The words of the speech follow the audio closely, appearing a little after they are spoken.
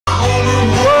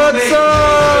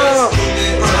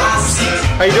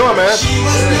on, man?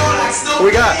 What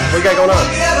we got? What we got going on?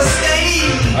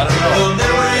 I don't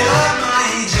know.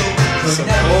 Some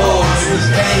old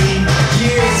music.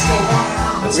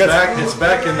 It's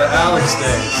back in the Alex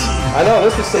days. I know,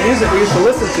 this is some music we used to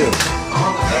listen to. You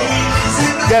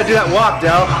gotta do that walk,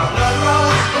 Del.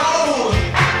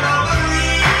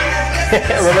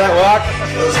 Remember that walk?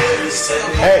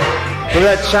 Hey,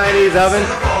 remember that Chinese oven?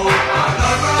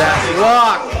 That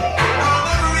walk.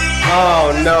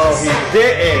 Oh no, he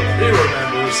didn't. He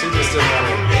remembers. He just didn't want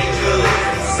to.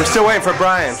 We're still waiting for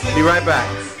Brian. Be right back.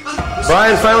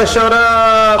 Brian finally showed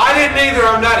up. I didn't either.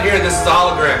 I'm not here. This is a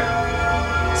hologram.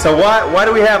 So why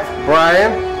do we have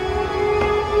Brian,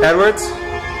 Edwards,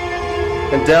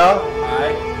 and Del,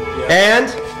 and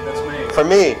That's me. for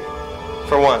me,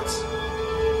 for once?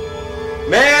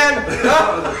 Man!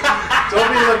 Don't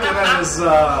be looking at his,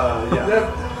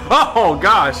 Oh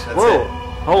gosh! Whoa! it.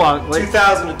 Hold on. Wait.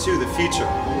 2002, the future.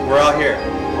 We're all here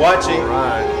watching.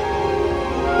 Right.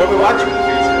 What are we watching? The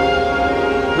future.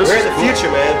 We're in the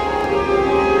future, man.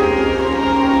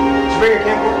 Did you bring your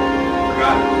camera?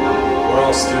 Forgot it. We're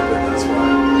all stupid, that's why.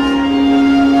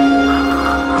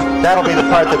 That'll be the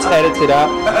part that's edited out.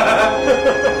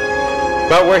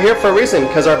 But we're here for a reason,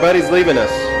 because our buddy's leaving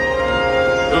us.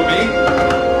 Who, me?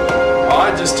 Oh,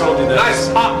 I just told you that. Nice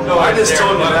pop. No, I just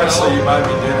told you that so you buy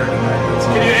me dinner tonight. That's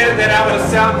all. Can you edit that out with a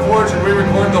sound forge and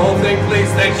re-record the whole thing,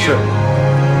 please? Thank you.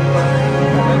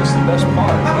 That's the best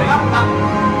part.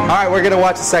 All right, we're gonna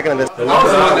watch a second of this. I was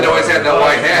the one that always had that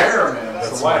white hat.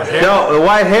 That's the white hair. No, the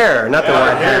white hair, not the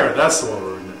white hair. That's the one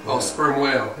we're doing. Oh, sperm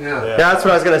whale. Yeah. Yeah, that's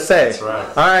what I was gonna say. That's right.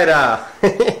 All right,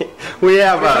 we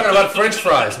have We're talking about French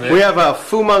fries, man. we have a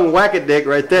Fumung Wackadick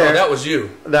right Oh, there. that was you.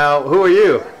 Now, who are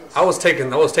you? I was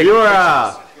taking. You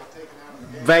are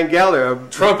Van Gelder.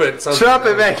 trumpet.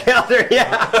 Trumpet Van Gelder,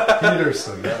 yeah.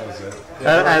 Peterson, that was it.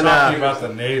 And Talking about the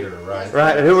nader, right?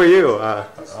 right, and who were you? I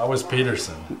was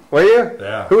Peterson. Were you?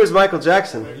 Yeah. Who was Michael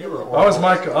Jackson? I was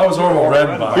Michael. I was Orville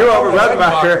Redenbacher. You were over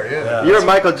Redenbacher. Yeah. You were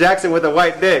Michael Jackson with a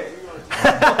white dick.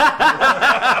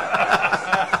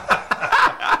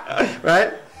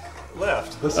 Right?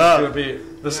 Left. This is going to be.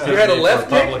 This is going had to a be left for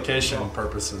dick? publication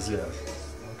purposes. Yeah.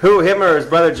 Who, him or his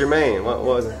brother Jermaine? What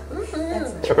was it?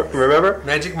 Remember?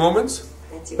 Magic moments.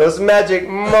 Those magic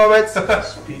moments.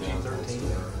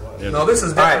 No, this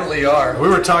is definitely ours. We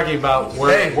were talking about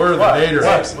where the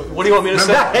nader is. What do you want me to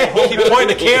say? You keep pointing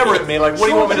the camera at me like, what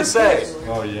do you want me to say?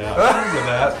 Oh yeah, I remember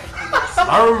that.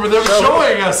 I remember them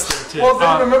showing us there too. Well,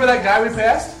 then remember that guy we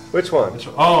passed? Which one?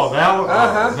 Oh, that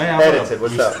one. Man, Edited.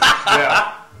 What's up?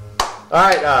 Yeah. All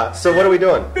right. So what are we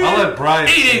doing? I'll let Brian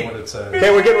say what it says. Okay,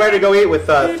 we're getting ready to go eat with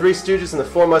Three Stooges and the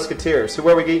Four Musketeers. So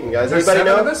where are we eating, guys? Anybody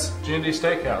know? This? G&D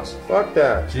Steakhouse. Fuck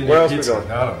that. Genie Where else are we pizza.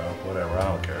 going? I don't know. Whatever. I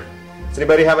don't care. Does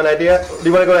anybody have an idea? Do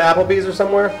you want to go to Applebee's or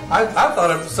somewhere? I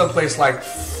thought of someplace like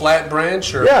Flat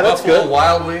Branch or Yeah, that's Buffalo good.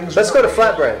 Wild Wings. Let's go to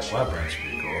Flat Branch. Flat Branch would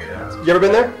be cool. Yeah. You ever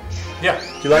been there? Yeah. Do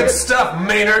you like Good it? stuff,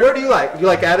 Maynard. Where do you like? You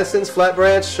like Addison's, Flat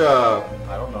Branch? I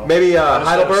don't know. Maybe just-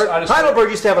 Heidelberg? I just- Heidelberg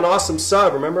used to have an awesome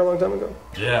sub, remember a long time ago?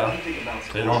 Yeah.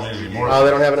 They don't anymore. Oh, they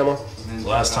don't have it anymore? The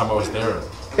last time I was there.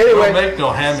 They Anyway, don't make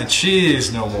no ham and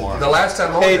cheese no more. The last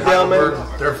time I Hey, went to Heidelberg,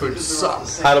 Delman. their food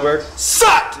sucks. Heidelberg?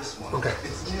 Sucked! Okay.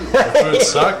 Food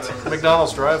sucked.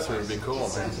 McDonald's drive-thru would be cool,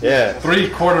 man. Yeah. 3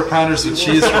 quarter-pounders of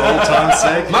cheese for old time's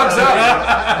sake. Mugs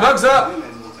up! Mugs up!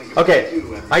 Okay,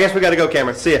 I guess we gotta go,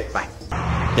 Cameron. See ya. Bye.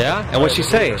 Yeah? And what'd she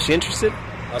say? Is she interested?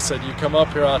 I said, you come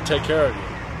up here, I'll take care of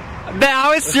you.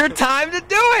 Now it's your time to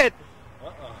do it!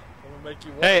 I'm gonna make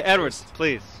you work. Hey, Edwards,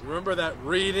 please. Remember that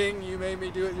reading you made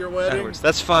me do at your wedding? Edwards,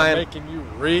 that's I'm fine. making you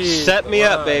read. Set me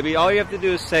the up, line. baby. All you have to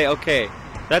do is say, okay,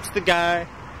 that's the guy.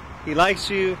 He likes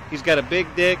you. He's got a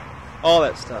big dick. All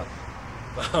that stuff.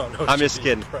 Oh, no, I'm you'd just be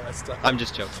kidding. impressed. I'm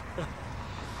just joking.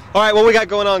 All right, what we got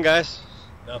going on, guys?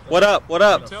 Nothing. What up? What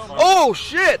up? Tell me. Oh,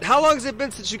 shit! How long has it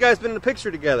been since you guys been in a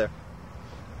picture together?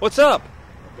 What's up?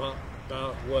 Well,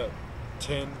 about, what,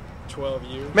 10, 12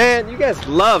 years? Man, you guys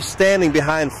love standing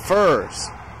behind furs.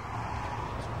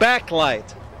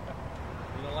 Backlight.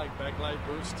 You don't like backlight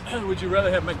boost? Would you rather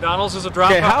have McDonald's as a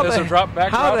drop Okay, how as a drop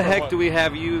back? the heck do we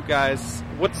have you guys?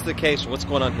 What's the occasion? What's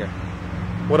going on here?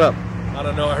 What up? I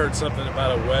don't know, I heard something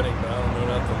about a wedding, but I don't know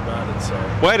nothing about it, so.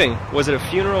 Wedding? Was it a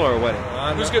funeral or a wedding?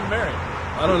 Who's getting married?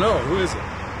 I don't know, who is it?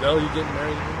 Del, you getting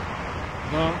married again?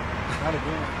 No, not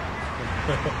again.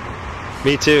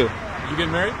 Me too. You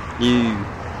getting married? You.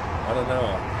 I don't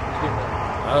know.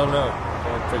 I don't know. I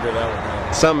can't figure that one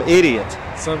out. Some idiot.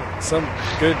 Some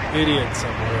good idiot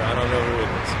somewhere. I don't know who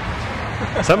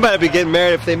it is. Somebody be getting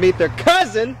married if they meet their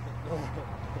cousin.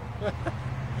 You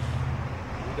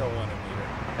don't want to meet her.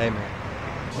 Hey man.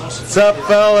 What's up,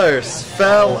 fellers?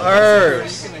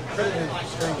 Fellers.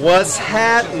 What's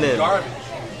happening?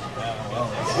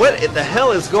 What the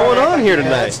hell is going on here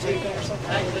tonight?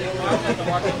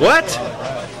 What?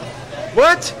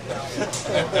 What?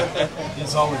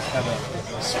 He's always had a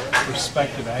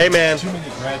perspective. Hey man,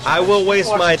 I will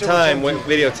waste my time with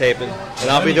videotaping, and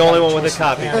I'll be the only one with a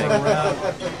copy.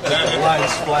 The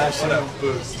lights flashing.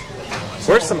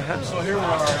 Where's some? So here we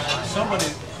are. Somebody.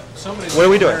 What are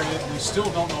we doing? We still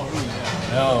don't know who he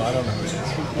is. No, I don't know who it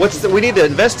is. What's the? We need to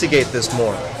investigate this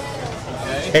more.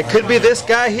 Okay. It could be this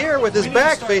guy here with his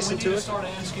back facing to us. Start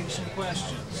asking some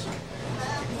questions.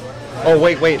 Oh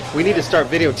wait. We need to start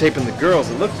videotaping the girls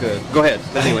that look good. Go ahead.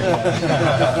 Anyway.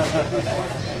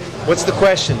 What's the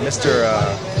question, Mr.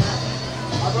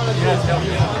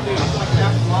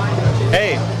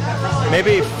 Hey,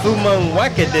 maybe Fumung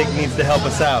Wakadik needs to help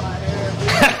us out.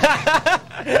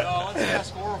 Let's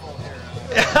ask Orville here.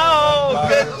 Oh,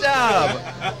 good job.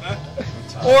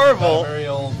 Orville. Very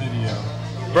old video.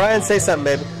 Brian, say something,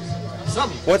 baby.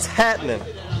 Something. What's happening?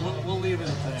 We'll leave it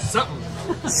at that. Something.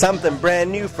 Something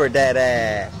brand new for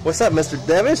Dada. What's up, Mr.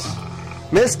 Devish?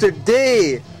 Mr.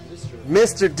 D.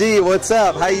 Mr. D, what's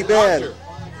up? How you been?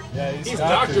 Yeah, He's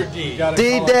Dr. D.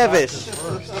 D. Devish.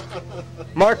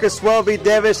 Marcus Welby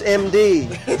Devish, MD.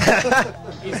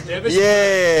 He's Devish.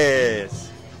 Yes.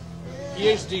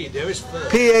 PhD, Devish.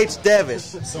 PH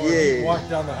Devish. So when he walked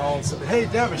down the hall and said, "Hey,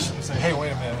 Devish," he said, "Hey,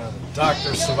 wait a minute,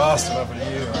 Dr. Sevastopol over to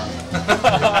you."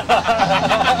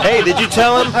 Hey, did you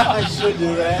tell him? I should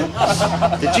do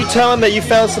that. Did you tell him that you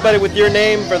found somebody with your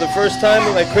name for the first time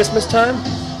at Christmas time?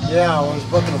 Yeah, I was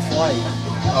booking a flight.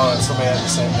 Oh, and somebody had the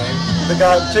same name. The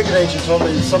guy, ticket agent, told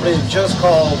me somebody had just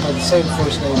called with the same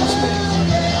first name as me.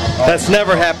 That's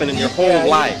never happened in your whole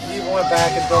life. He went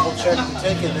back and double checked the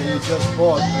ticket that he just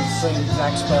booked with the same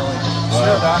exact spelling.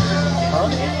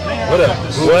 Wow.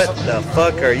 What the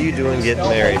fuck are you doing getting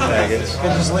married, faggots? You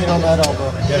can just lean on that elbow.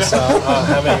 I guess I'm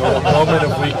having a moment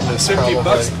of weakness.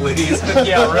 $50, please.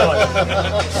 Yeah, really.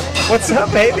 What's up,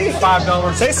 baby?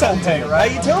 $5. Say something. How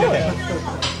you doing?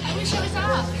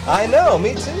 I know,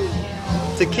 me too.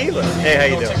 Tequila. Hey, how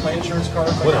you doing? Take my insurance card.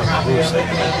 What a boost.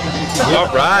 All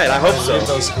right, I hope so. Give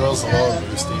those girls a lower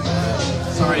boost, man.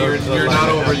 Sorry, you're not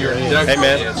over your deductible. Hey,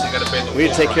 man. Yet, so you gotta pay the We need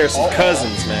to take care of some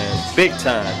cousins, man. Big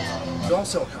time. You all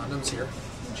sell condoms here?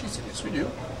 She said, yes, we do.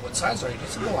 What size are you? He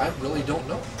said, well, I really don't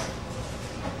know.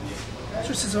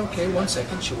 She says, okay, 1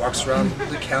 second. She walks around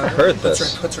the counter, heard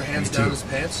this. puts her hands down his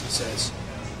pants and says,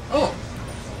 oh,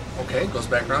 okay, goes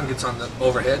back around, gets on the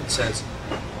overhead and says,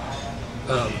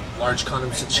 large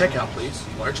condoms to the checkout, please.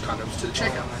 Large condoms to the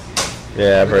checkout.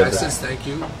 Yeah, I've The heard guy that. says, thank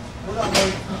you.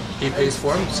 He pays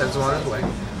for him, sends him on his way.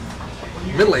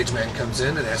 Middle-aged man comes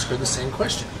in and asks her the same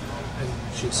question. And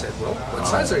she said, well, what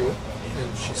size are you? And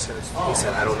he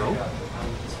said, I don't know.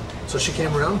 So she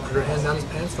came around, put her hand down his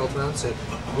pants, felt around and said,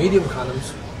 medium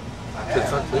condoms to the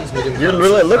front, please. Medium You're condoms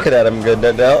really to the looking at him good,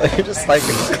 Dell. You're just like...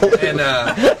 And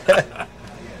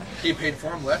he paid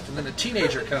for him, left, and then a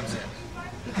teenager comes in.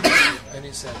 And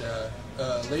he said,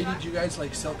 lady, do you guys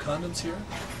like sell condoms here?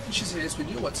 And she said, yes, we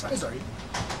do. What size are you?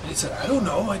 And he said, I don't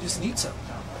know. I just need some.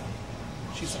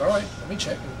 She said, all right, let me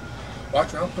check. And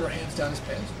walked around, put her hands down his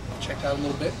pants, checked out a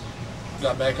little bit,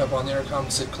 got back up on the intercom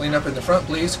and said, clean up in the front,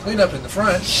 please. Clean up in the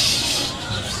front.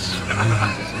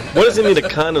 What does he need a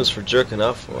condoms for jerking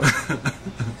off for?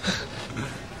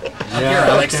 Yeah,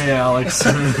 Alex. okay, Alex.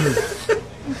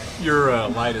 Your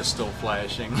light is still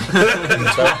flashing.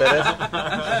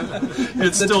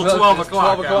 It's It's still 12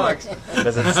 o'clock. Alex.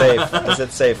 Does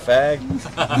it say fag?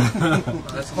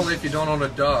 That's only if you don't own a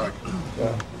dog.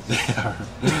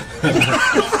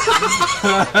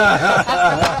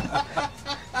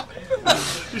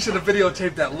 You should have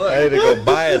videotaped that look. I need to go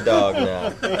buy a dog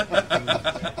now.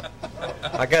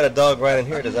 I got a dog right in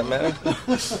here. Does that matter?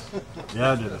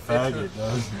 Yeah, dude, a faggot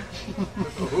does.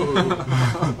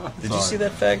 Did you see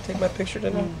that fag take my picture,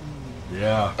 didn't he?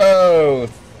 Yeah. Oh,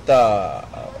 stop.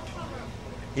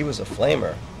 He was a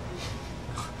flamer.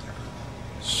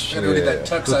 Gotta go get that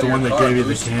tux Is that out the of one your that car, gave you the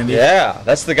Bruce. candy? Yeah,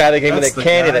 that's the guy that gave me That's the the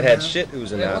candy guy, that had man. shit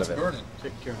oozing Yeah, out let's of it. burn it.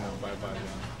 Take care now.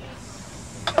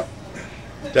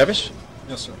 Bye-bye. Devish,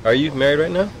 Yes, sir. are you married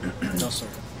right now? No, sir.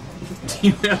 Do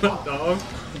you have a dog?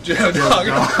 Do you have a dog?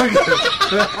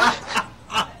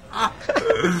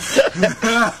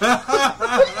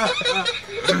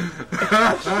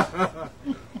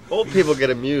 Old people get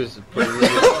amused. Pretty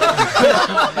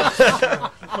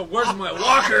Where's my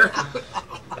walker?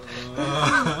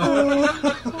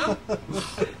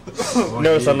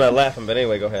 Notice I'm not laughing, but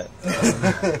anyway, go ahead.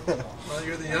 Well,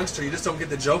 you're the youngster. You just don't get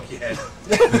the joke yet.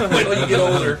 Wait till you get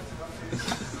older.